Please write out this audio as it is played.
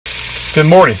Good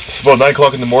morning. It's about 9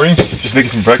 o'clock in the morning. Just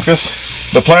making some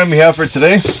breakfast. The plan we have for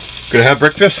today, gonna have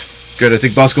breakfast, gonna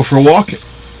take Bosco for a walk,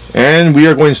 and we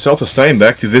are going south of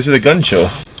Steinbach to visit a gun show.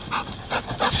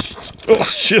 Oh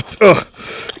shit, oh,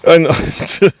 I know.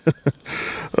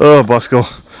 Oh, Bosco.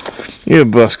 Yeah,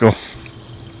 Bosco.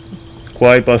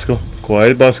 Quiet, Bosco.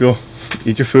 Quiet, Bosco.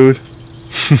 Eat your food.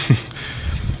 He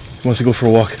wants to go for a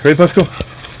walk. Right, Bosco?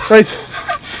 Right.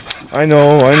 I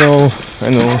know.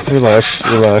 Relax.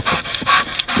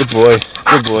 Good boy.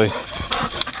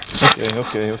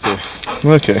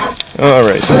 Okay. All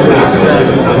right.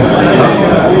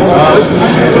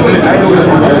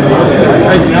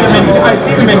 I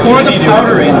see them in pour the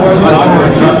powder in.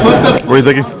 What are you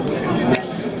thinking?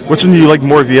 Which one do you like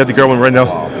more if you had to grab one right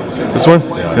now? This one?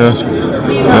 Yeah. It's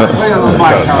got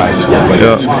a nice one, but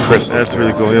it's crisp. That's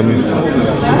really cool. Yeah,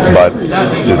 But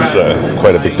it's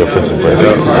quite a big difference in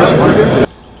price.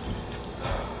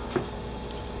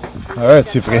 All right,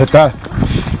 see if we can hit that.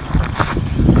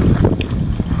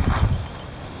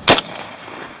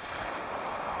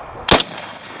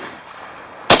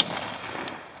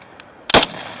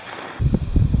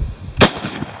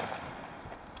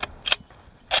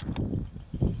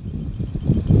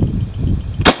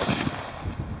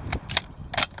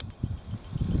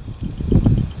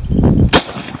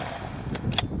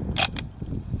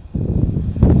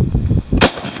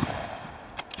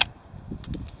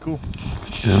 Cool.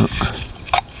 Yeah.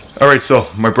 Alright, so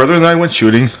my brother and I went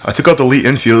shooting. I took out the Lee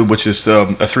Enfield, which is a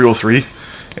 303,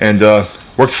 and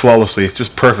works flawlessly. It's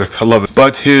just perfect. I love it.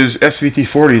 But his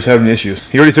SVT-40 is having issues.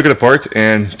 He already took it apart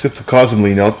and took the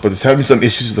cosmoline out, but it's having some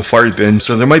issues with the fire bin.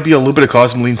 So there might be a little bit of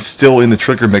cosmoline still in the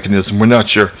trigger mechanism. We're not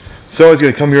sure. So I was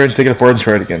going to come here and take it apart and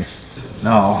try it again.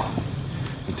 No.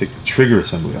 Take the trigger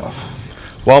assembly off.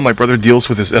 While my brother deals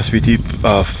with his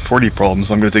SVT-40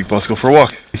 problems, I'm going to take Bosco for a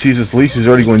walk. He sees this leaf, he's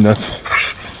already going nuts.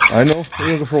 I know. Are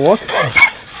you going to go for a walk?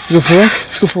 You go for a walk?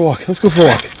 Let's go for a walk. Let's go for a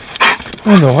walk.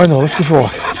 I know. Let's go for a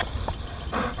walk.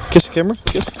 Kiss the camera.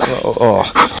 Kiss. Oh,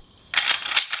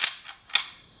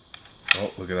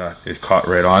 look at that. It caught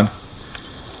right on.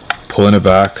 Pulling it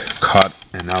back, caught,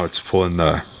 and now it's pulling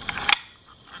the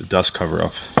dust cover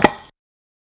up.